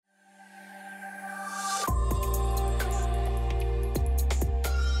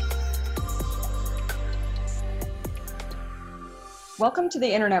Welcome to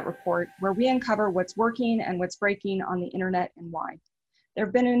the Internet Report, where we uncover what's working and what's breaking on the internet and why. There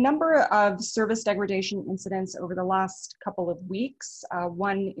have been a number of service degradation incidents over the last couple of weeks,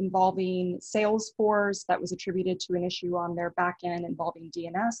 one involving Salesforce that was attributed to an issue on their backend involving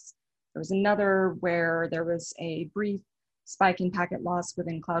DNS. There was another where there was a brief spike in packet loss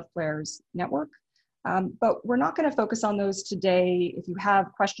within Cloudflare's network. But we're not going to focus on those today. If you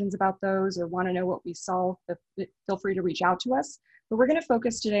have questions about those or want to know what we saw, feel free to reach out to us. But we're going to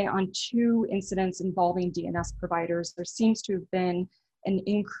focus today on two incidents involving DNS providers. There seems to have been an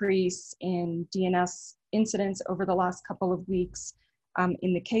increase in DNS incidents over the last couple of weeks.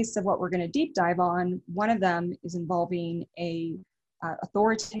 In the case of what we're going to deep dive on, one of them is involving a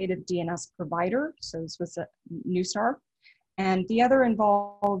authoritative DNS provider. So this was a Neustar. And the other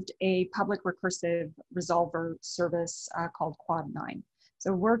involved a public recursive resolver service called Quad9.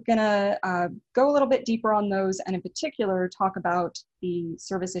 So we're gonna go a little bit deeper on those, and in particular, talk about the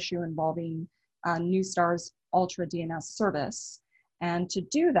service issue involving Neustar's Ultra DNS service. And to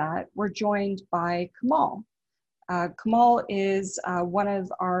do that, we're joined by Kamal. Kamal is one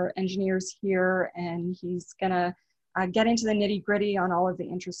of our engineers here, and he's gonna get into the nitty gritty on all of the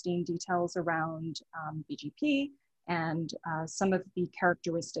interesting details around BGP and some of the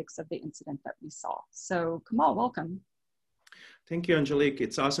characteristics of the incident that we saw. So Kamal, welcome. Thank you, Angelique.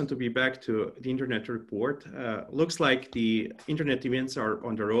 It's awesome to be back to the Internet Report. Looks like the Internet events are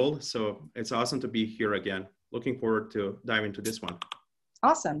on the roll, so it's awesome to be here again. Looking forward to dive into this one.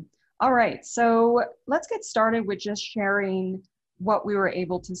 Awesome. All right, so let's get started with just sharing what we were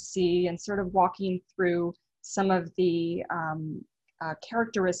able to see and sort of walking through some of the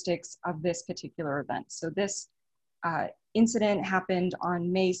characteristics of this particular event. So this incident happened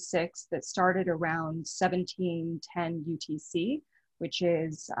on May 6th that started around 1710 UTC, which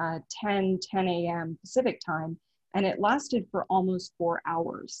is 10 a.m. Pacific time, and it lasted for almost 4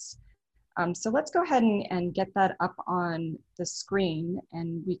 hours. So let's go ahead and get that up on the screen,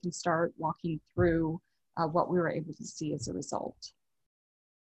 and we can start walking through what we were able to see as a result.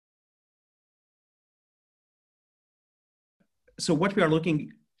 So what we are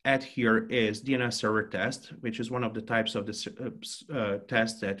looking at here is DNS server test, which is one of the types of the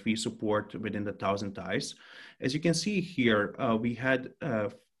tests that we support within the 1000 As you can see here, we had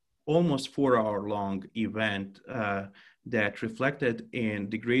almost 4-hour long event that reflected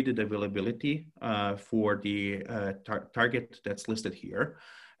in degraded availability for the target that's listed here.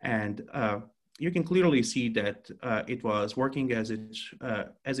 And you can clearly see that it was working as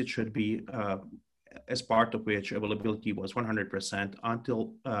it should be, as part of which availability was 100%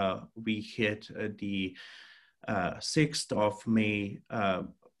 until we hit the 6th of May,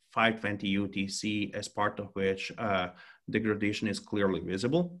 5:20 UTC, as part of which degradation is clearly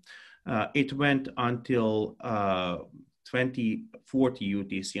visible. It went until 2040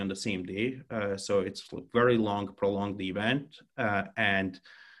 UTC on the same day. So it's a very long, prolonged event. And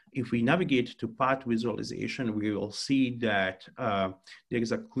if we navigate to path visualization, we will see that there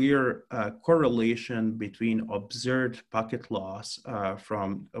is a clear correlation between observed packet loss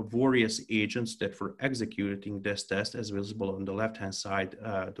from various agents that were executing this test, as visible on the left-hand side,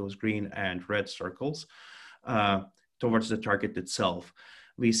 those green and red circles, towards the target itself.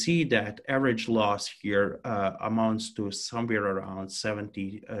 We see that average loss here amounts to somewhere around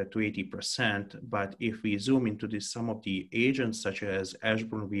 70 to 80%. But if we zoom into some of the agents, such as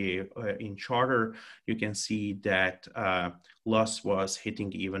Ashburn VA in Charter, you can see that loss was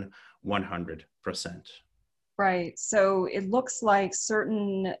hitting even 100%. Right. So it looks like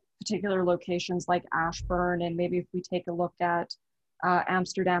certain particular locations like Ashburn, and maybe if we take a look at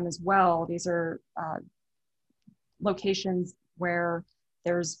Amsterdam as well, these are locations where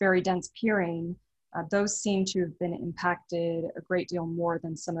there's very dense peering. Those seem to have been impacted a great deal more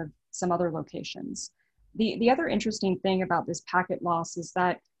than some other locations. The other interesting thing about this packet loss is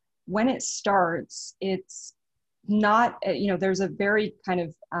that when it starts, it's not, there's a very kind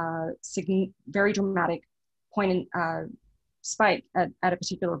of very dramatic point in spike at a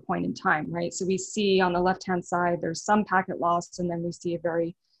particular point in time, right? So we see on the left-hand side, there's some packet loss, and then we see a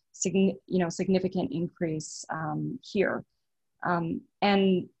very significant increase here.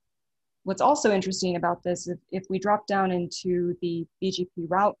 And what's also interesting about this, if we drop down into the BGP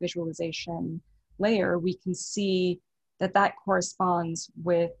route visualization layer, we can see that that corresponds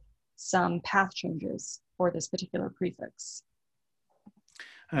with some path changes for this particular prefix.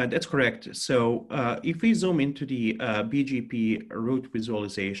 That's correct. So if we zoom into the BGP route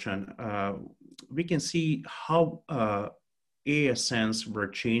visualization, we can see how ASNs were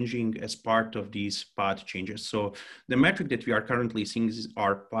changing as part of these path changes. So the metric that we are currently seeing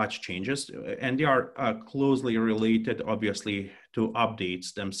are path changes, and they are closely related, obviously, to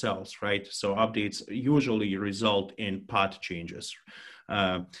updates themselves, right? So updates usually result in path changes.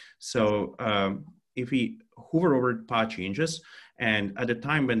 If we hover over path changes, and at the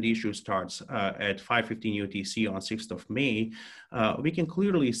time when the issue starts at 5:15 UTC on 6th of May, we can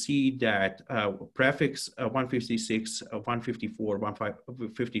clearly see that prefix 156, 154,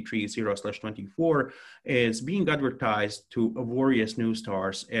 153, 0/24 is being advertised to various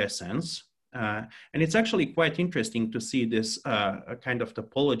Neustar's ASNs. And it's actually quite interesting to see this kind of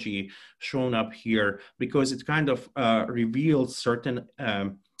topology shown up here, because it kind of reveals certain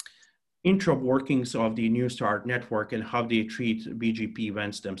intra workings of the Neustar network and how they treat BGP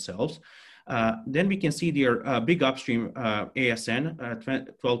events themselves. Then we can see their big upstream ASN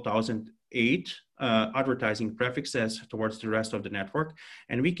 12,008 advertising prefixes towards the rest of the network.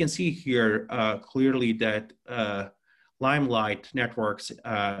 And we can see here clearly that Limelight Networks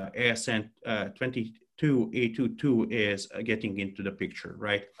ASN 22A22 is getting into the picture,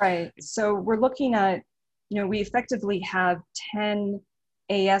 right? Right. So we're looking at, we effectively have 10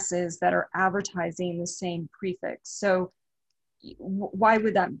 ASs that are advertising the same prefix. So why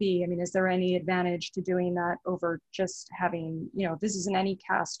would that be? I mean, is there any advantage to doing that over just having, if this is an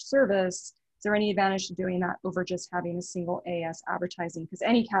Anycast service, is there any advantage to doing that over just having a single AS advertising? Because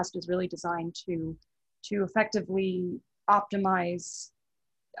Anycast is really designed to effectively optimize,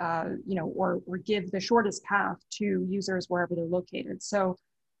 or give the shortest path to users wherever they're located. So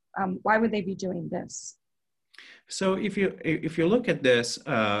why would they be doing this? So if you look at this,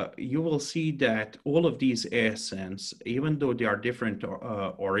 you will see that all of these ASNs, even though they are different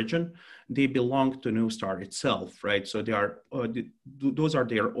origin, they belong to Neustar itself, right? So they are those are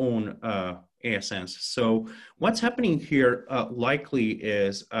their own ASNs. So what's happening here likely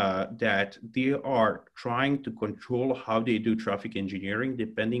is that they are trying to control how they do traffic engineering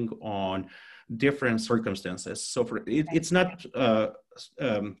depending on different circumstances. So it's not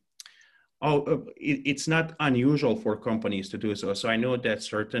it's not unusual for companies to do so. So I know that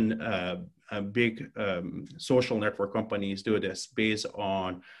certain big social network companies do this based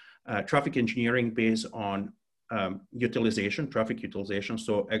on traffic engineering, based on traffic utilization.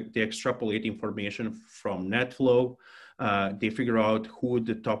 So they extrapolate information from NetFlow. They figure out who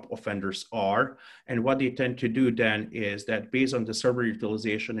the top offenders are. And what they tend to do then is that based on the server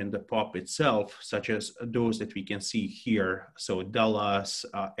utilization in the POP itself, such as those that we can see here, so Dallas,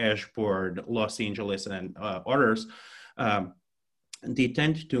 Ashford, Los Angeles, and others, they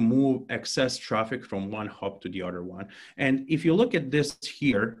tend to move excess traffic from one hub to the other one. And if you look at this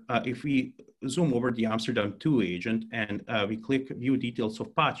here, if we zoom over the Amsterdam 2 agent and we click view details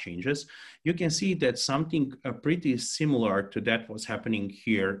of path changes, you can see that something pretty similar to that was happening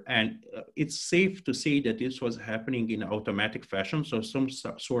here. And it's safe to say that this was happening in automatic fashion. So some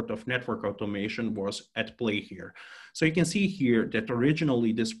sort of network automation was at play here. So you can see here that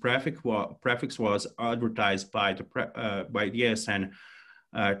originally this prefix was advertised by the ASN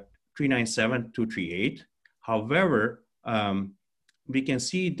 397238. However, we can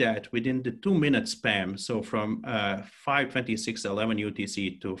see that within the 2-minute span, so from 5:26:11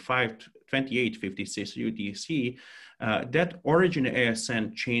 UTC to 5:28:56 UTC, that origin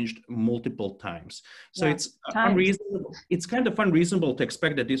ASN changed multiple times. So it's unreasonable. It's kind of unreasonable to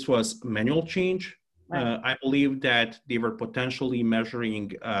expect that this was manual change. Right. I believe that they were potentially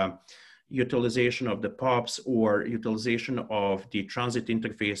measuring utilization of the POPs or utilization of the transit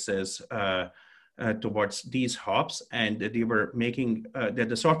interfaces towards these hubs, and they were making, that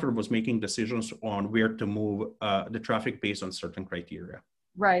the software was making decisions on where to move the traffic based on certain criteria.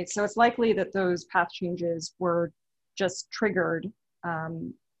 Right, so it's likely that those path changes were just triggered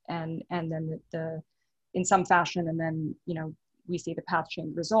and then in some fashion, and then, we see the path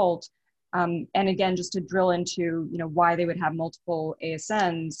change result. And again, just to drill into, why they would have multiple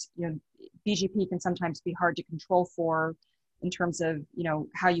ASNs, BGP can sometimes be hard to control for in terms of,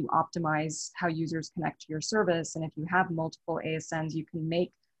 how you optimize how users connect to your service. And if you have multiple ASNs, you can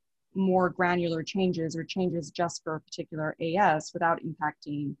make more granular changes or changes just for a particular AS without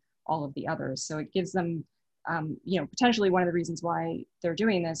impacting all of the others. So it gives them, potentially one of the reasons why they're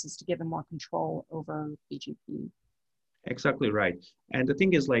doing this is to give them more control over BGP. Exactly right. And the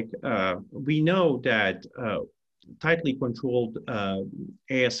thing is, we know that tightly controlled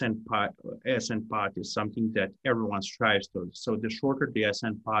ASN path is something that everyone strives to. So the shorter the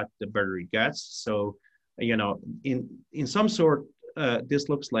ASN path, the better it gets. So, in some sort, this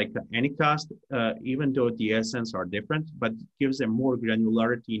looks like the Anycast, even though the ASNs are different, but gives them more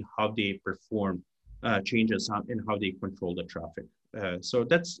granularity in how they perform changes in how they control the traffic. So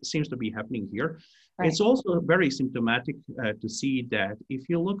that seems to be happening here. Right. It's also very symptomatic to see that if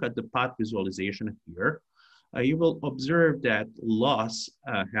you look at the path visualization here, you will observe that loss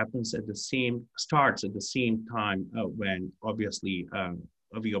starts at the same time when obviously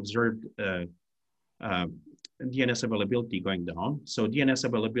we observed DNS availability going down. So DNS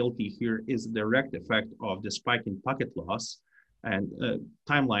availability here is a direct effect of the spike in packet loss, and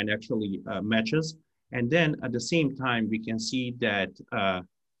timeline actually matches. And then at the same time, we can see that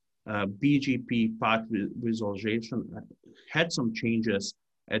BGP path visualization had some changes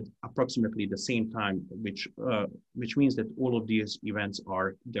at approximately the same time, which means that all of these events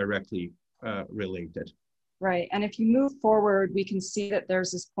are directly related. Right, and if you move forward, we can see that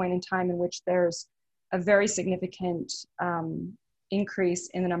there's this point in time in which there's a very significant increase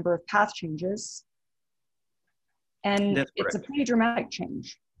in the number of path changes. And it's a pretty dramatic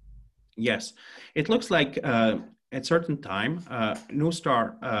change. Yes, it looks like at certain time,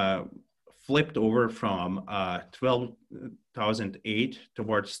 Neustar flipped over from 12,008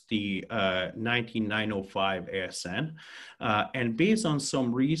 towards the 19905 ASN. And based on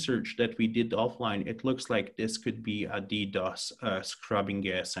some research that we did offline, it looks like this could be a DDoS scrubbing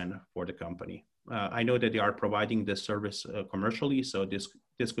ASN for the company. I know that they are providing this service commercially, so this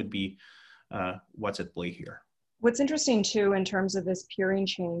could be what's at play here. What's interesting too, in terms of this peering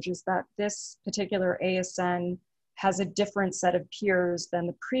change, is that this particular ASN has a different set of peers than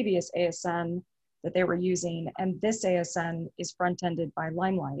the previous ASN that they were using. And this ASN is front-ended by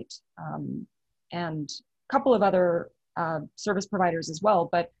Limelight and a couple of other service providers as well,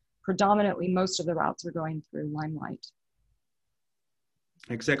 but predominantly most of the routes are going through Limelight.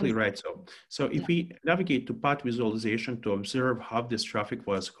 Exactly right. So if we navigate to path visualization to observe how this traffic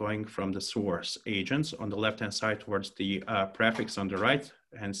was going from the source agents on the left-hand side towards the prefix on the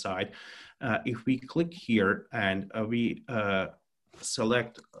right-hand side, if we click here and we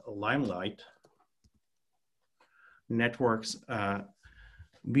select Limelight networks,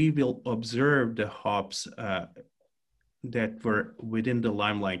 we will observe the hops that were within the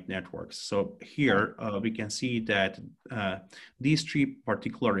Limelight networks. So here we can see that these three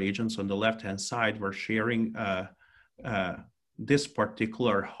particular agents on the left-hand side were sharing this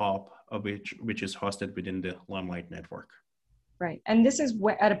particular hop, which is hosted within the Limelight network. Right, and this is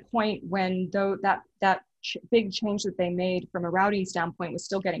at a point when that big change that they made from a routing standpoint was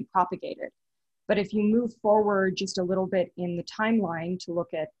still getting propagated. But if you move forward just a little bit in the timeline to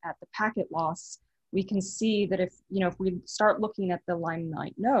look at the packet loss, we can see that if we start looking at the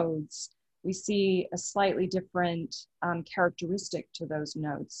Limelight nodes, we see a slightly different characteristic to those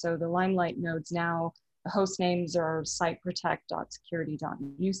nodes. So the Limelight nodes now, the host names are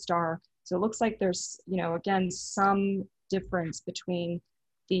siteprotect.security.neustar. So it looks like there's, again, some difference between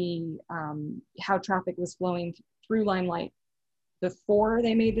the how traffic was flowing through Limelight before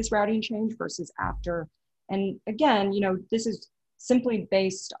they made this routing change versus after. And again, this is simply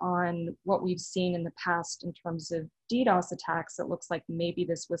based on what we've seen in the past in terms of DDoS attacks. It looks like maybe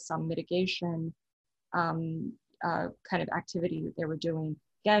this was some mitigation kind of activity that they were doing.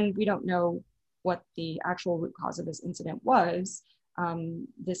 Again, we don't know what the actual root cause of this incident was.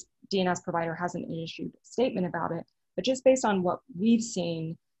 This DNS provider hasn't issued a statement about it, but just based on what we've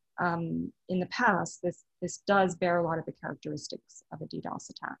seen in the past, this does bear a lot of the characteristics of a DDoS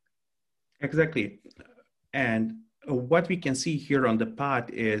attack. Exactly. And what we can see here on the path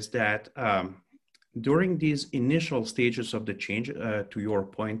is that during these initial stages of the change, to your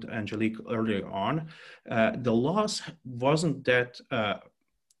point, Angelique, earlier on, the loss wasn't that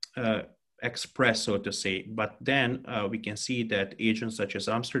expressed, so to say, but then we can see that agents such as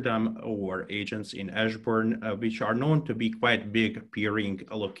Amsterdam or agents in Ashburn, which are known to be quite big peering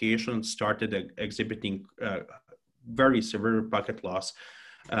locations, started exhibiting very severe packet loss,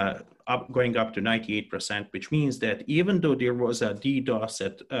 going up to 98%, which means that even though there was a DDoS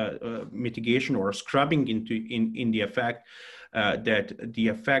mitigation or scrubbing in the effect, that the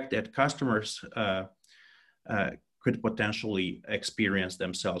effect that customers could potentially experience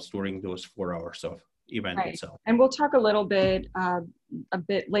themselves during those 4 hours of event itself. And we'll talk a little bit a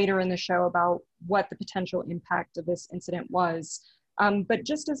bit later in the show about what the potential impact of this incident was. But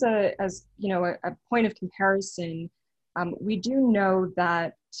just as a point of comparison, we do know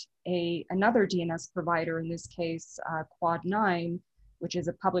that another DNS provider, in this case, Quad9, which is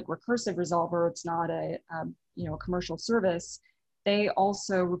a public recursive resolver, it's not a commercial service, they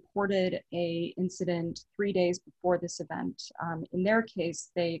also reported an incident 3 days before this event. In their case,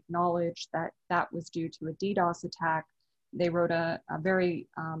 they acknowledged that was due to a DDoS attack. They wrote a very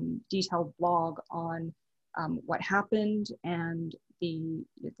detailed blog on what happened and the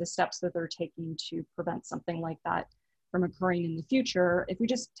steps that they're taking to prevent something like that from occurring in the future. If we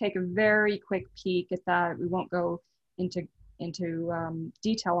just take a very quick peek at that, we won't go into into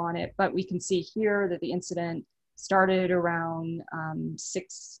detail on it, but we can see here that the incident started around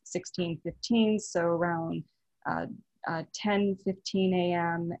 16:15, so around 10:15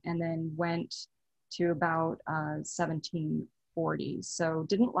 a.m. and then went to about 17:40. So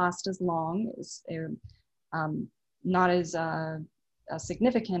didn't last as long. It was not as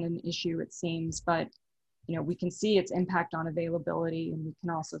significant an issue, it seems, but we can see its impact on availability, and we can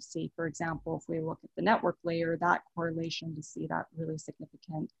also see, for example, if we look at the network layer, that correlation to see that really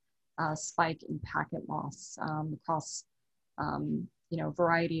significant spike in packet loss across a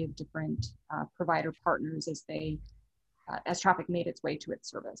variety of different provider partners as traffic made its way to its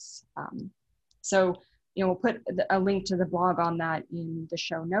service. So we'll put a link to the blog on that in the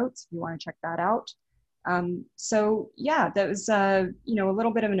show notes if you want to check that out. So yeah, that was a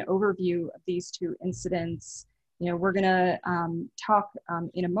little bit of an overview of these two incidents. We're gonna talk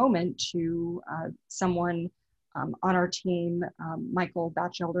in a moment to someone on our team, Michael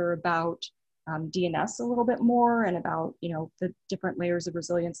Batchelder, about DNS a little bit more, and about the different layers of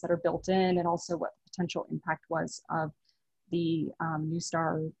resilience that are built in, and also what the potential impact was of the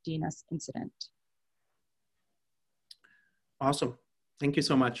Neustar DNS incident. Awesome, thank you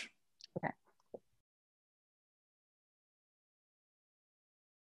so much. Okay.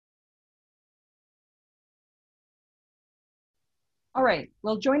 All right,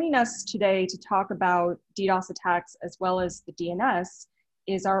 well, joining us today to talk about DDoS attacks as well as the DNS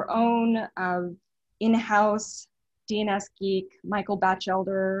is our own in-house DNS geek, Michael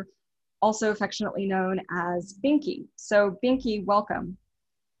Batchelder, also affectionately known as Binky. So Binky, welcome.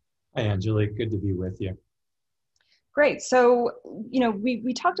 Hi, Angelique, good to be with you. Great, so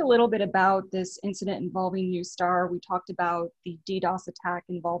we talked a little bit about this incident involving Neustar. We talked about the DDoS attack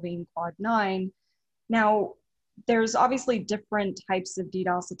involving Quad9. Now, there's obviously different types of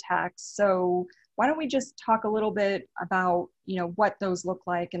DDoS attacks. So why don't we just talk a little bit about, what those look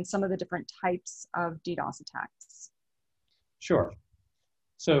like and some of the different types of DDoS attacks? Sure.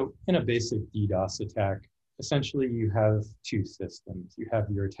 So in a basic DDoS attack, essentially you have two systems. You have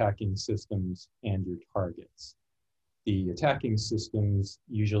your attacking systems and your targets. The attacking systems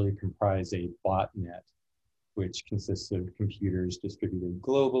usually comprise a botnet, which consists of computers distributed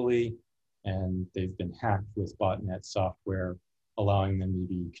globally, and they've been hacked with botnet software, allowing them to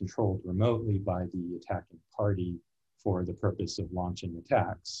be controlled remotely by the attacking party for the purpose of launching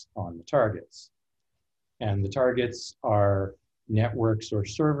attacks on the targets. And the targets are networks or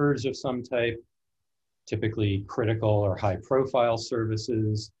servers of some type, typically critical or high-profile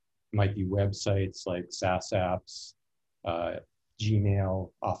services. It might be websites like SaaS apps,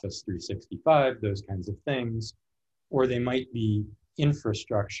 Gmail, Office 365, those kinds of things. Or they might be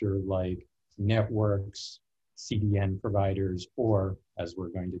infrastructure like networks, CDN providers, or, as we're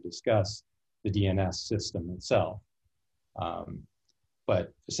going to discuss, the DNS system itself.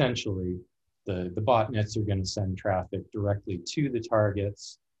 But essentially, the botnets are going to send traffic directly to the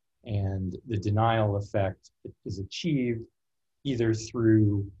targets, and the denial effect is achieved either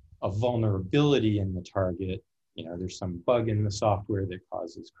through a vulnerability in the target, there's some bug in the software that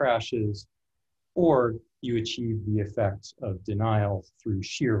causes crashes, or you achieve the effect of denial through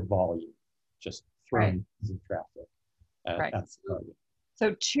sheer volume, just throwing traffic at the target.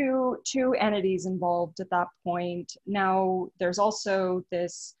 So two entities involved at that point. Now, there's also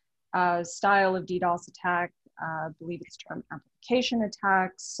this style of DDoS attack, I believe it's termed amplification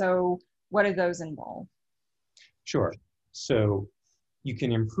attacks. So what do those involve? Sure. So you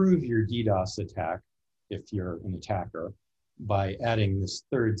can improve your DDoS attack if you're an attacker by adding this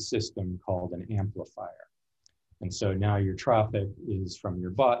third system called an amplifier. And so now your traffic is from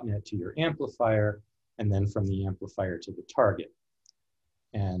your botnet to your amplifier, and then from the amplifier to the target.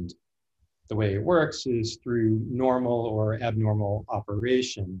 And the way it works is through normal or abnormal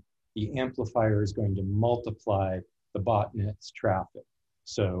operation, the amplifier is going to multiply the botnet's traffic.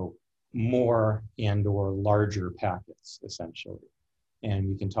 So more and or larger packets, essentially. And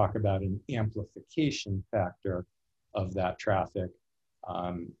we can talk about an amplification factor of that traffic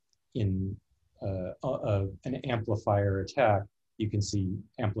in an amplifier attack. You can see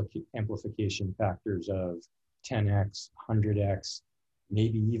amplification factors of 10x, 100x,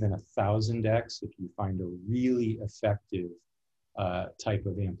 maybe even 1000x if you find a really effective type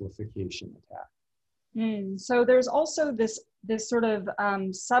of amplification attack. So there's also this sort of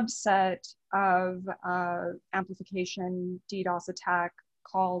subset of amplification DDoS attack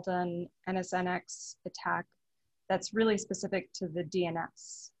called an NSNX attack that's really specific to the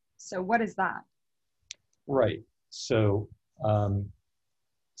DNS. So what is that? Right. So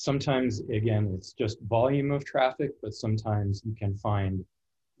sometimes, again, it's just volume of traffic, but sometimes you can find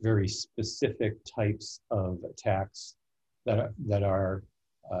very specific types of attacks that are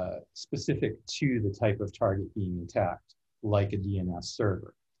specific to the type of target being attacked, like a DNS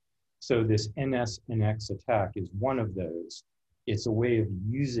server. So this NSNX attack is one of those. It's a way of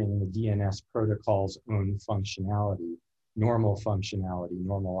using the DNS protocol's own functionality, normal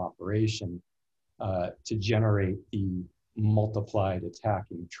operation, to generate the multiplied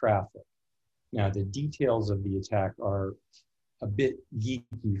attacking traffic. Now, the details of the attack are a bit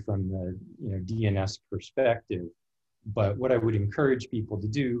geeky from the DNS perspective, but what I would encourage people to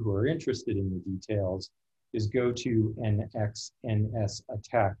do who are interested in the details is go to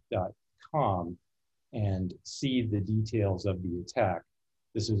nxnsattack.com and see the details of the attack.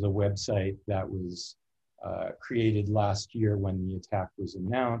 This is a website that was created last year when the attack was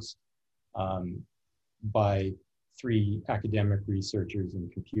announced by 3 academic researchers in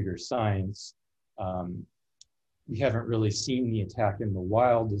computer science. We haven't really seen the attack in the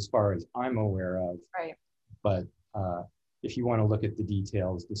wild as far as I'm aware of, Right. but if you want to look at the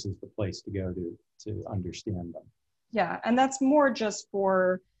details, this is the place to go to understand them. Yeah, and that's more just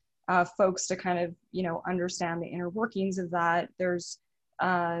for folks to kind of, understand the inner workings of that. There's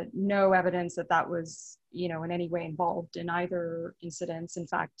no evidence that that was, in any way involved in either incidents. In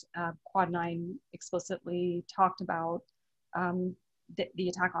fact, Quad9 explicitly talked about the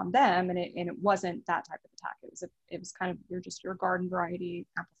attack on them, and it wasn't that type of attack. It was kind of your garden variety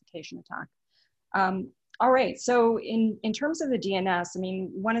amplification attack. All right, so in terms of the DNS, I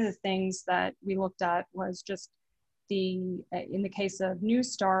mean, one of the things that we looked at was just in the case of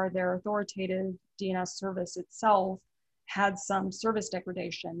Neustar, their authoritative DNS service itself had some service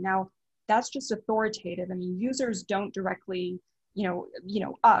degradation. Now, that's just authoritative. I mean, users don't directly,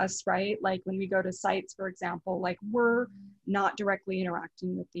 us, right? Like when we go to sites, for example, like we're not directly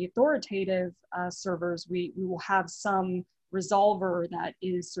interacting with the authoritative servers. We will have some resolver that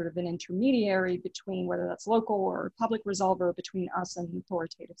is sort of an intermediary between, whether that's local or public resolver, between us and the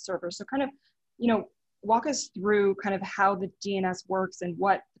authoritative server. So kind of, walk us through kind of how the DNS works and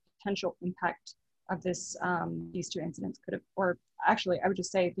what the potential impact of this, these 2 incidents could have, or actually I would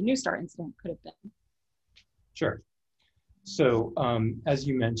just say the Neustar incident could have been. Sure. So as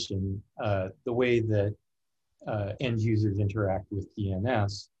you mentioned, the way that end users interact with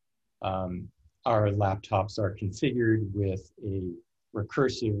DNS, our laptops are configured with a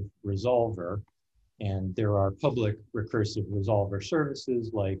recursive resolver, and there are public recursive resolver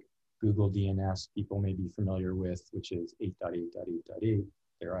services like Google DNS, people may be familiar with, which is 8.8.8.8,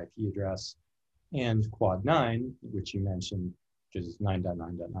 their IP address, and Quad9, which you mentioned, which is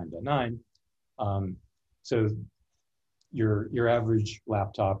 9.9.9.9. So your average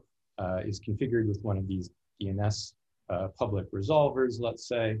laptop is configured with one of these DNS public resolvers, let's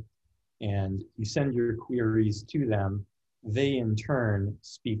say, and you send your queries to them. They in turn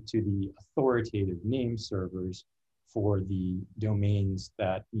speak to the authoritative name servers for the domains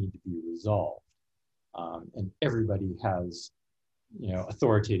that need to be resolved. And everybody has,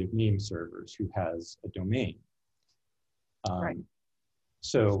 authoritative name servers who has a domain. Right.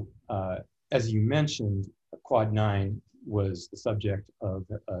 So as you mentioned, Quad9 was the subject of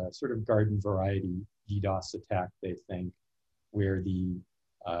a sort of garden variety DDoS attack, they think, where the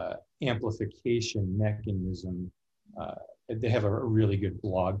amplification mechanism, they have a really good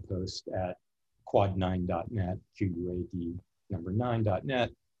blog post at quad9.net,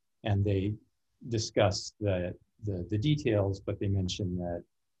 QUAD9.net, and they discuss the details, but they mention that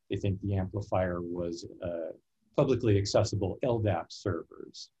they think the amplifier was publicly accessible LDAP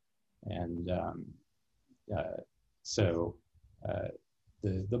servers. And so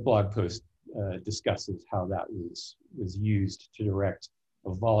the blog post discusses how that was used to direct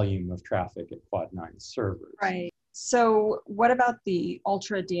a volume of traffic at Quad9 servers. Right. So what about the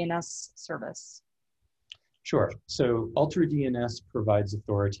Ultra DNS service? Sure. So Ultra DNS provides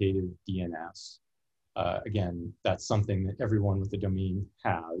authoritative DNS. Again, that's something that everyone with a domain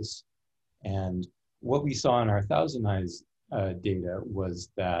has. And what we saw in our ThousandEyes data was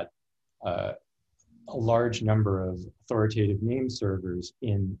that a large number of authoritative name servers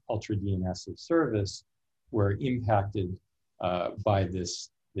in Ultra DNS's service were impacted by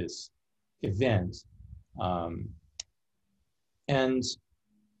this event. And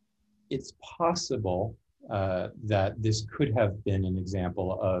it's possible that this could have been an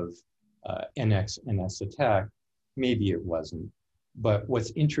example of NXNS attack. Maybe it wasn't. But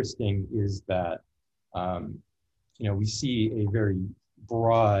what's interesting is that we see a very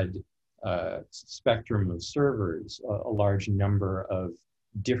broad spectrum of servers, a large number of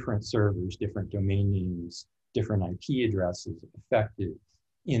different servers, different domain names, different IP addresses affected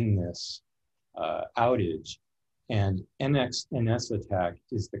in this outage. And NXNS attack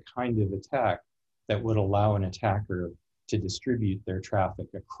is the kind of attack that would allow an attacker to distribute their traffic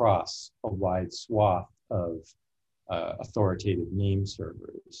across a wide swath of authoritative name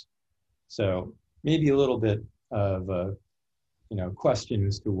servers. So maybe a little bit of a question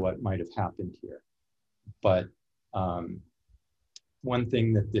as to what might have happened here. But one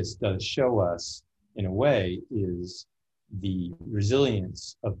thing that this does show us, in a way, is the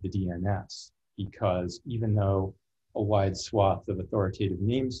resilience of the DNS, because even though a wide swath of authoritative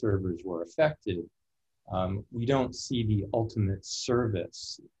name servers were affected, we don't see the ultimate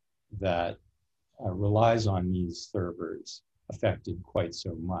service that relies on these servers affected quite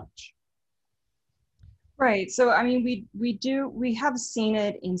so much. Right. So, I mean, we have seen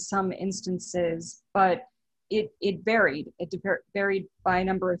it in some instances, but it varied. It varied by a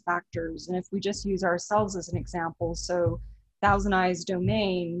number of factors. And if we just use ourselves as an example, so Thousand Eyes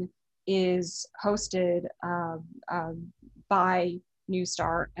domain is hosted by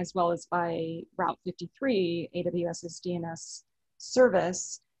Neustar as well as by Route 53, AWS's DNS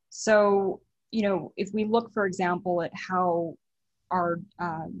service. So, if we look, for example, at how our,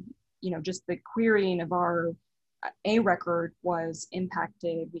 just the querying of our A record was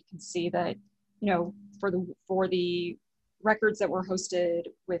impacted, we can see that, for the records that were hosted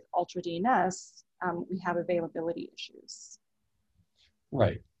with Ultra DNS, we have availability issues.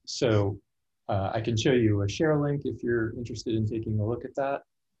 Right. So I can show you a share link if you're interested in taking a look at that.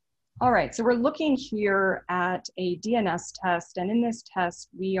 All right, so we're looking here at a DNS test, and in this test,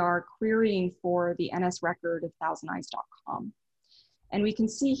 we are querying for the NS record of thousandeyes.com. And we can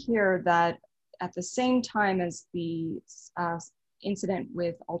see here that at the same time as the incident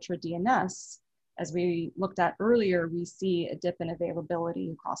with Ultra DNS, as we looked at earlier, we see a dip in availability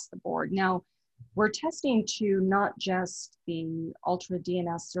across the board. Now, we're testing to not just the Ultra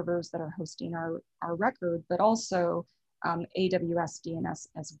DNS servers that are hosting our record, but also AWS DNS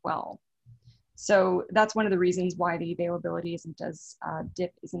as well. So that's one of the reasons why the availability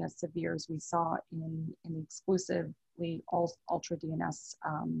dip isn't as severe as we saw in the exclusively Ultra DNS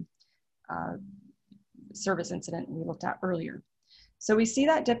service incident we looked at earlier. So we see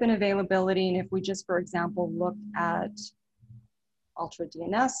that dip in availability, and if we just, for example, look at Ultra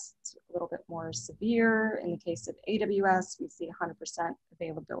DNS, it's a little bit more severe. In the case of AWS, we see 100%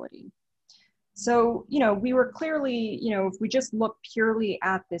 availability. So, we were clearly, if we just look purely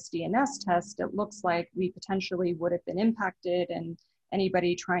at this DNS test, it looks like we potentially would have been impacted, and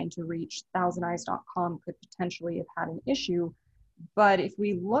anybody trying to reach thousandeyes.com could potentially have had an issue. But if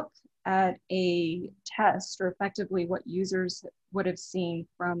we look at a test, or effectively what users would have seen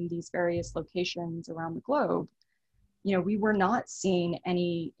from these various locations around the globe, we were not seeing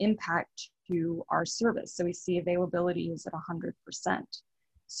any impact to our service. So we see availability is at 100%.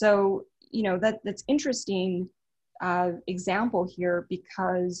 So, that's interesting example here,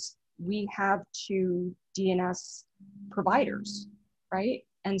 because we have two DNS providers, right?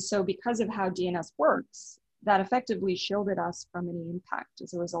 And so because of how DNS works, that effectively shielded us from any impact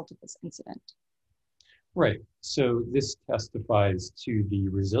as a result of this incident. Right. So this testifies to the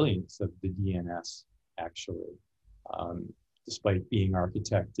resilience of the DNS, actually. Despite being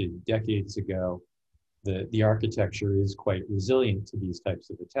architected decades ago, the architecture is quite resilient to these types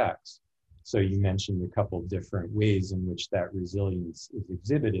of attacks. So you mentioned a couple different ways in which that resilience is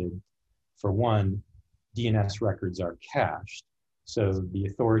exhibited. For one, DNS records are cached. So the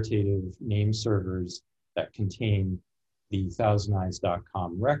authoritative name servers that contain the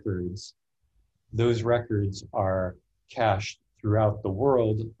thousandeyes.com records, those records are cached throughout the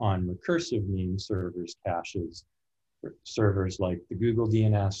world on recursive name servers caches, servers like the Google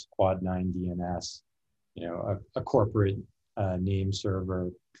DNS, Quad9 DNS, a corporate name server,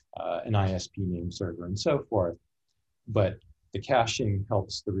 an ISP name server, and so forth. But the caching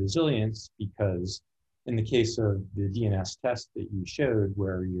helps the resilience, because in the case of the DNS test that you showed,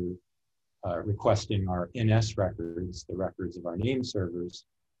 where you're requesting our NS records, the records of our name servers,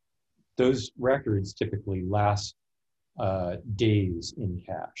 those records typically last days in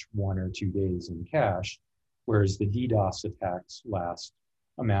cache, 1 or 2 days in cache, whereas the DDoS attacks last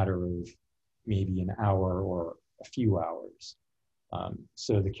a matter of maybe an hour or a few hours.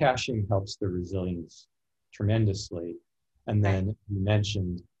 So the caching helps the resilience tremendously. And then you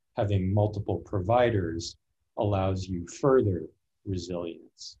mentioned having multiple providers allows you further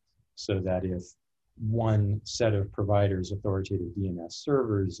resilience, so that if one set of providers, authoritative DNS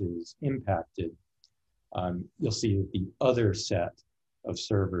servers, is impacted, you'll see that the other set of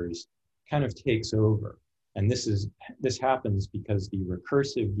servers kind of takes over. And this happens because the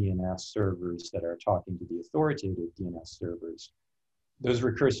recursive DNS servers that are talking to the authoritative DNS servers, those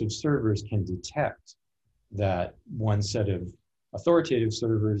recursive servers can detect that one set of authoritative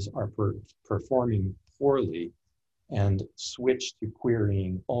servers are performing poorly, and switch to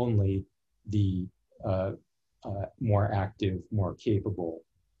querying only the more active, more capable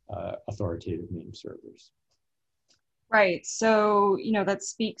authoritative name servers. Right. So, that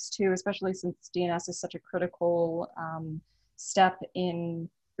speaks to, especially since DNS is such a critical step in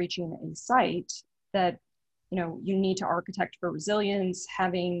reaching a site, that, you need to architect for resilience.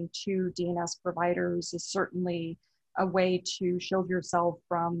 Having two DNS providers is certainly a way to shield yourself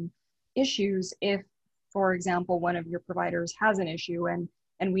from issues if, for example, one of your providers has an issue. And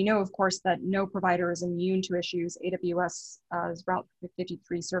we know, of course, that no provider is immune to issues. AWS's Route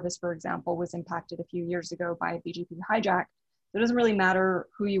 53 service, for example, was impacted a few years ago by a BGP hijack. So it doesn't really matter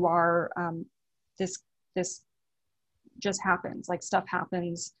who you are. This just happens, like stuff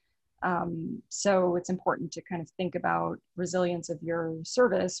happens. So it's important to kind of think about resilience of your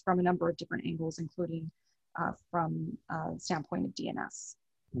service from a number of different angles, including from the standpoint of DNS.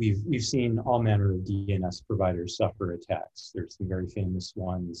 We've seen all manner of DNS providers suffer attacks. There's some very famous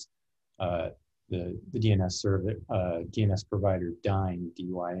ones. The DNS provider Dyn,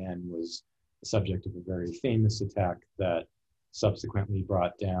 D-Y-N, was the subject of a very famous attack that subsequently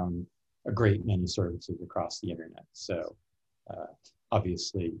brought down a great many services across the internet. So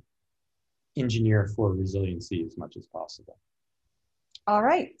obviously, engineer for resiliency as much as possible. All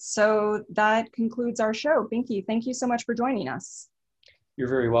right, so that concludes our show. Binky, thank you so much for joining us. You're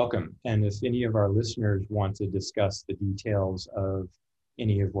very welcome. And if any of our listeners want to discuss the details of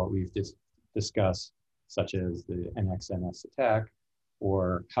any of what we've discussed, such as the NXNS attack,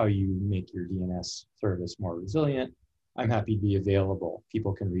 or how you make your DNS service more resilient, I'm happy to be available.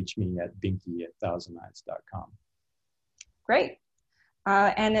 People can reach me at binky@thousandeyes.com. Great.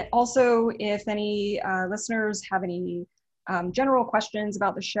 And also, if any listeners have any general questions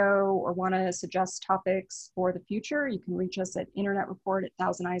about the show or want to suggest topics for the future, you can reach us at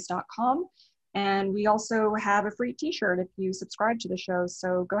internetreport@thousandeyes.com. And we also have a free t-shirt if you subscribe to the show.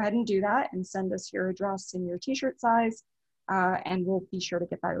 So go ahead and do that and send us your address and your t-shirt size, and we'll be sure to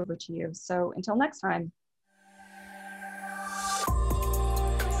get that over to you. So until next time.